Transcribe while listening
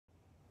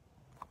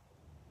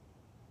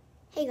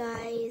Hey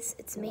guys,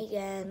 it's me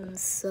again.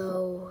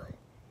 So,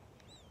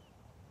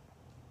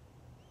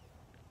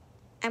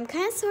 I'm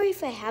kind of sorry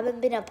if I haven't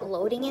been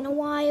uploading in a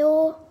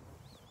while,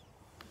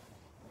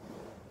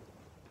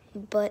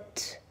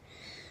 but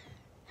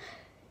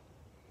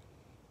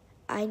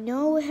I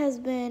know it has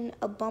been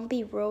a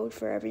bumpy road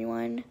for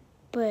everyone,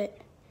 but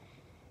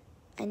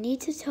I need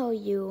to tell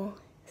you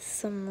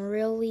some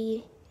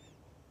really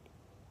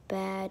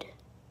bad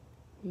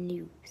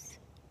news.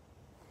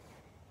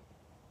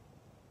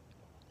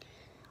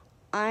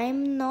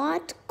 I'm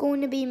not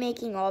going to be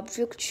making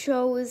object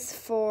shows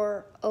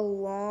for a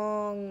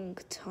long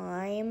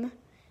time.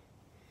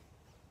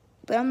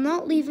 But I'm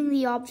not leaving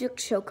the object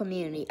show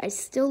community. I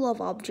still love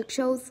object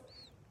shows,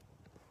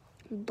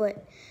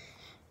 but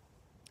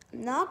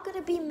I'm not going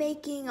to be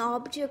making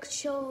object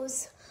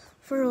shows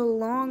for a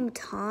long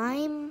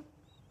time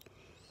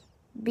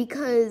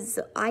because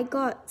I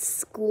got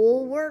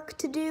schoolwork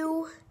to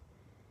do.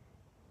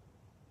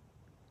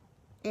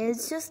 And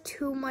it's just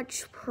too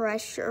much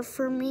pressure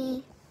for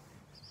me.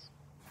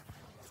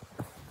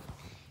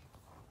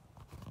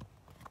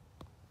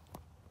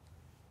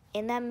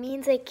 And that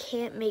means I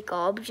can't make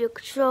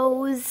object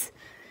shows.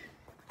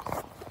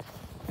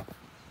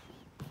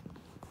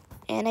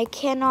 And I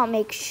cannot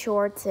make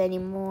shorts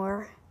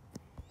anymore.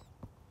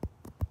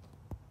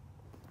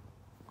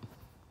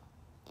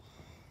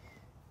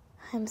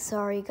 I'm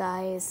sorry,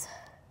 guys.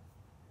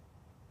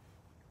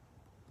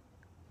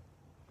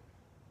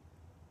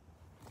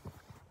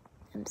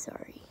 I'm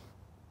sorry.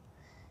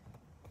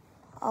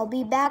 I'll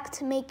be back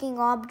to making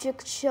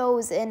object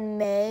shows in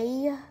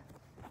May.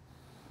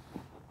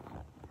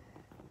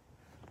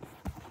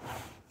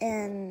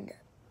 And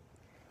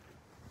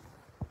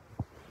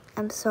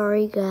I'm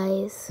sorry,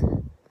 guys.